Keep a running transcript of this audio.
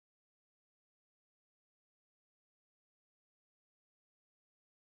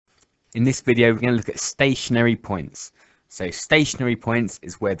In this video, we're going to look at stationary points. So stationary points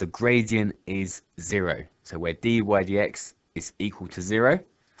is where the gradient is 0. So where dy dx is equal to 0.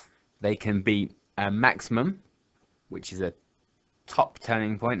 They can be a maximum, which is a top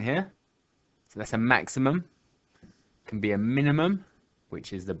turning point here. So that's a maximum. It can be a minimum,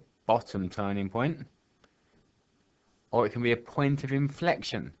 which is the bottom turning point. Or it can be a point of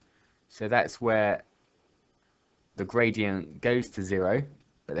inflection. So that's where the gradient goes to 0,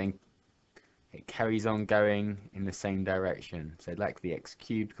 but then it carries on going in the same direction. So like the x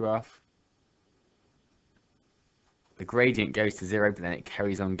cubed graph, the gradient goes to 0, but then it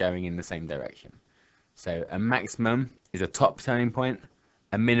carries on going in the same direction. So a maximum is a top turning point,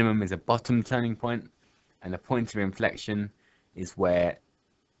 a minimum is a bottom turning point, and a point of inflection is where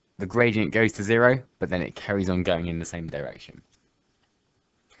the gradient goes to 0, but then it carries on going in the same direction.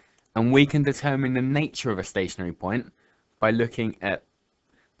 And we can determine the nature of a stationary point by looking at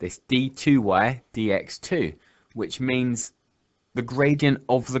this d2y dx2, which means the gradient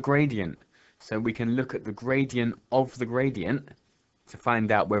of the gradient. So we can look at the gradient of the gradient to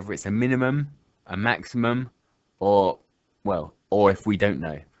find out whether it's a minimum, a maximum, or if we don't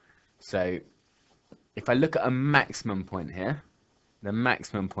know. So if I look at a maximum point here, the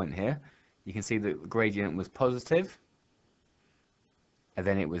maximum point here, you can see that the gradient was positive, and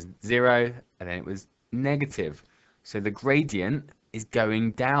then it was 0, and then it was negative. So the gradient is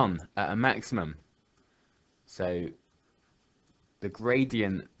going down at a maximum. So the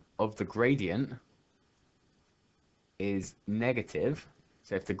gradient of the gradient is negative.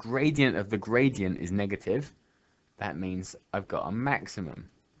 So if the gradient of the gradient is negative, that means I've got a maximum.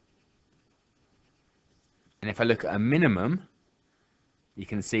 And if I look at a minimum, you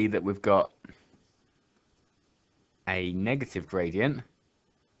can see that we've got a negative gradient,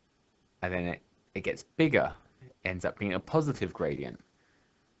 and then it gets bigger. Ends up being a positive gradient.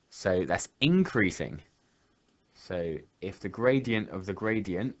 So that's increasing. So if the gradient of the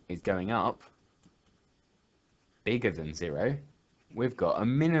gradient is going up bigger than 0, we've got a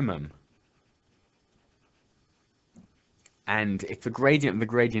minimum. And if the gradient of the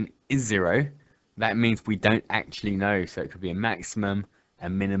gradient is 0, that means we don't actually know. So it could be a maximum, a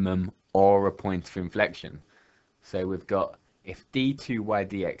minimum, or a point of inflection. So we've got, if d2y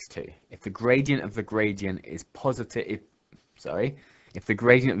dx2, if the gradient of the gradient is positive, if the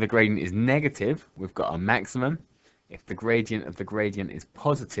gradient of the gradient is negative, we've got a maximum. If the gradient of the gradient is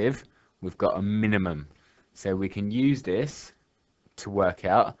positive, we've got a minimum. So we can use this to work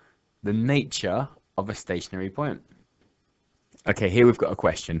out the nature of a stationary point. Okay, here we've got a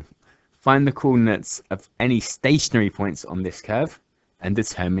question. Find the coordinates of any stationary points on this curve and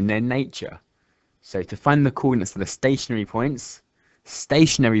determine their nature. So to find the coordinates of the stationary points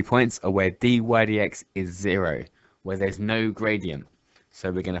are where dy dx is 0, where there's no gradient.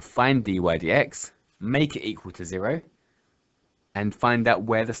 So we're going to find dy dx, make it equal to 0, and find out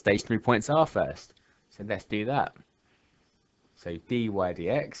where the stationary points are first. So let's do that. So dy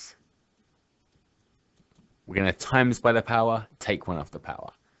dx, we're going to times by the power, take 1 off the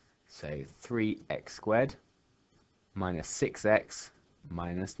power. So 3x squared minus 6x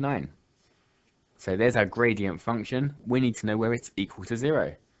minus 9. So there's our gradient function. We need to know where it's equal to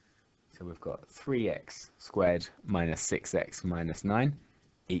 0. So we've got 3x squared minus 6x minus 9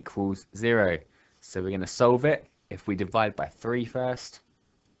 equals 0. So we're going to solve it if we divide by 3 first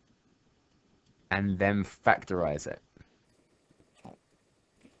and then factorize it.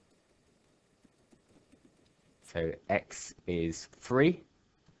 So x is 3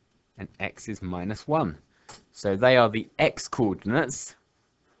 and x is minus 1. So they are the x coordinates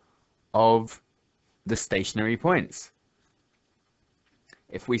of the stationary points.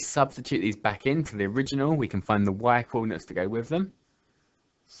 If we substitute these back into the original, we can find the y coordinates to go with them.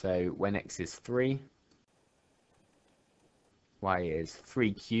 So when x is 3, y is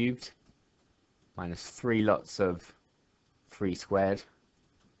 3 cubed minus 3 lots of 3 squared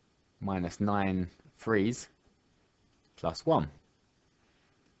minus 9 3's plus 1.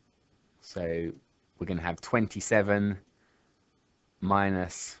 So we're going to have 27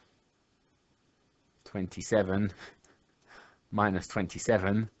 minus 27 minus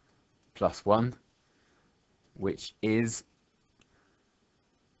 27 plus 1, which is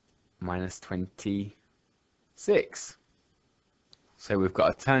minus 26. So we've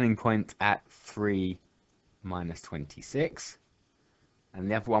got a turning point at 3 minus 26,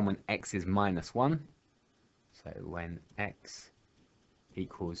 and the other one when x is minus 1. So when x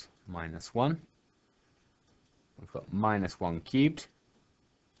equals minus 1, we've got minus 1 cubed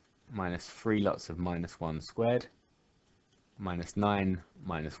minus 3 lots of minus 1 squared minus 9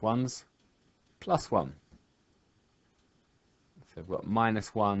 minus 1's plus 1. So we've got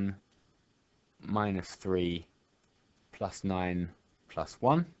minus 1 minus 3 plus 9 plus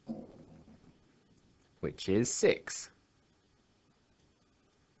 1, which is 6.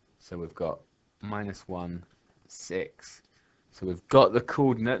 So we've got minus 1, 6. So we've got the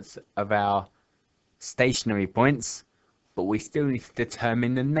coordinates of our stationary points, but we still need to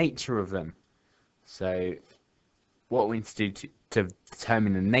determine the nature of them. So what we need to do to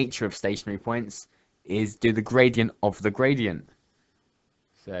determine the nature of stationary points is do the gradient of the gradient.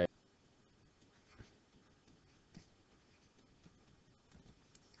 So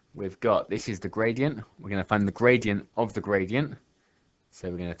we've got, this is the gradient. We're going to find the gradient of the gradient. So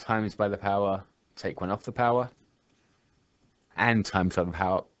we're going to times by the power, take 1 off the power, and times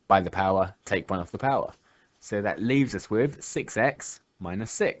by the power, take 1 off the power. So that leaves us with 6x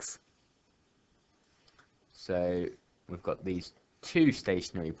minus 6. So we've got these two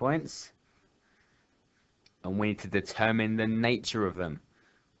stationary points, and we need to determine the nature of them.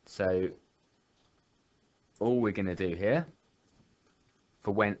 So all we're going to do here,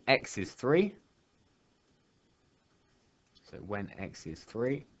 for when x is 3, so when x is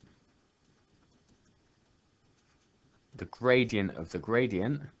 3, the gradient of the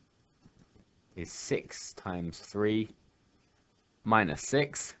gradient is 6 times 3 minus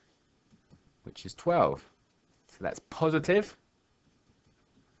 6, which is 12. So that's positive.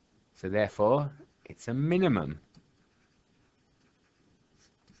 So therefore, it's a minimum.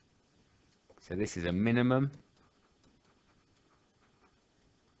 So this is a minimum.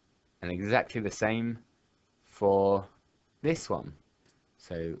 And exactly the same for this one.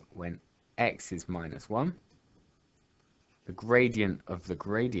 So when x is minus 1, the gradient of the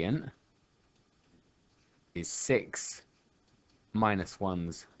gradient is 6 minus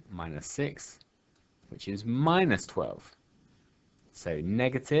 1's minus 6, which is minus 12. So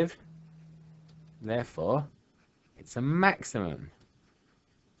negative, therefore it's a maximum.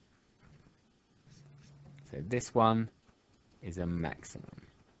 So this one is a maximum.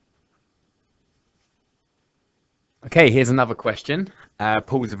 Okay, here's another question.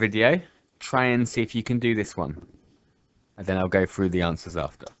 Pause the video, try and see if you can do this one, and then I'll go through the answers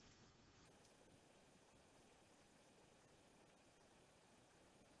after.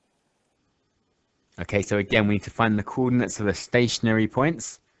 Okay, so again, we need to find the coordinates of the stationary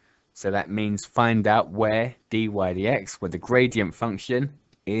points. So that means find out where dy dx, where the gradient function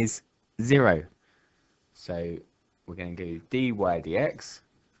is 0. So we're going to go dy dx,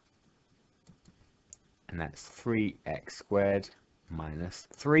 and that's 3x squared minus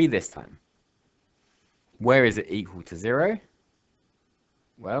 3 this time. Where is it equal to 0?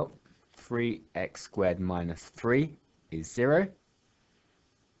 Well, 3x squared minus 3 is 0.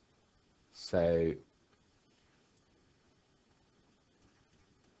 So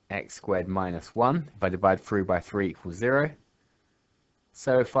x squared minus 1, if I divide through by 3, equals 0.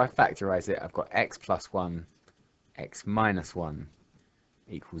 So if I factorize it, I've got x plus 1, x minus 1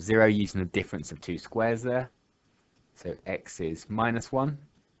 equals 0, using the difference of two squares there. So x is minus 1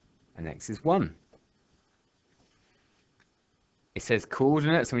 and x is 1. It says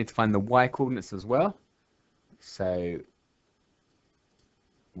coordinates, so we need to find the y coordinates as well. So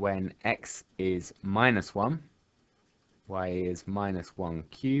when x is minus 1, y is minus 1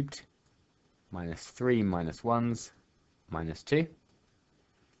 cubed, minus 3 minus 1's minus 2,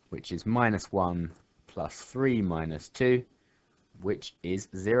 which is minus 1 plus 3 minus 2, which is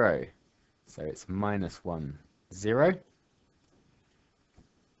 0. So it's minus 1, 0.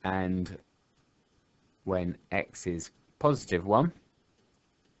 And when x is positive 1,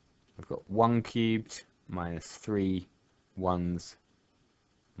 we've got 1 cubed minus 3 1's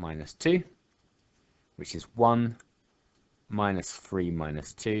minus 2, which is 1 minus 3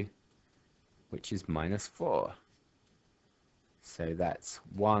 minus 2, which is minus 4. So that's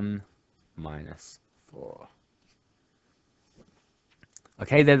 1 minus 4.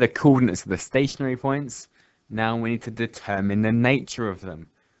 Okay, they're the coordinates of the stationary points. Now we need to determine the nature of them.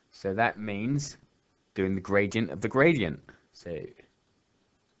 So that means doing the gradient of the gradient. So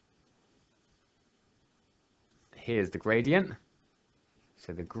here's the gradient.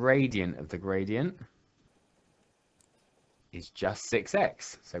 So the gradient of the gradient is just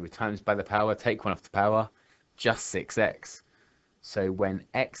 6x. So we times by the power, take 1 off the power, just 6x. So when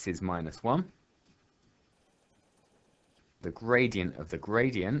x is minus 1, the gradient of the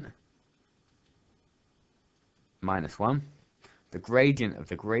gradient, minus 1, the gradient of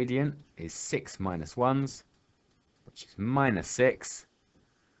the gradient is 6 minus 1's, which is minus 6,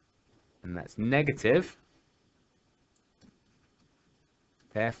 and that's negative.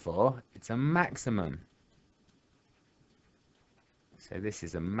 Therefore, it's a maximum. So this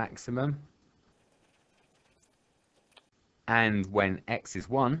is a maximum. And when x is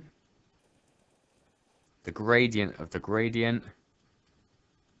 1, the gradient of the gradient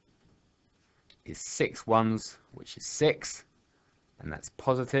is 6 ones, which is 6, and that's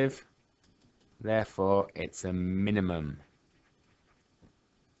positive. Therefore, it's a minimum.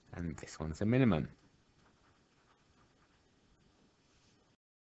 And this one's a minimum.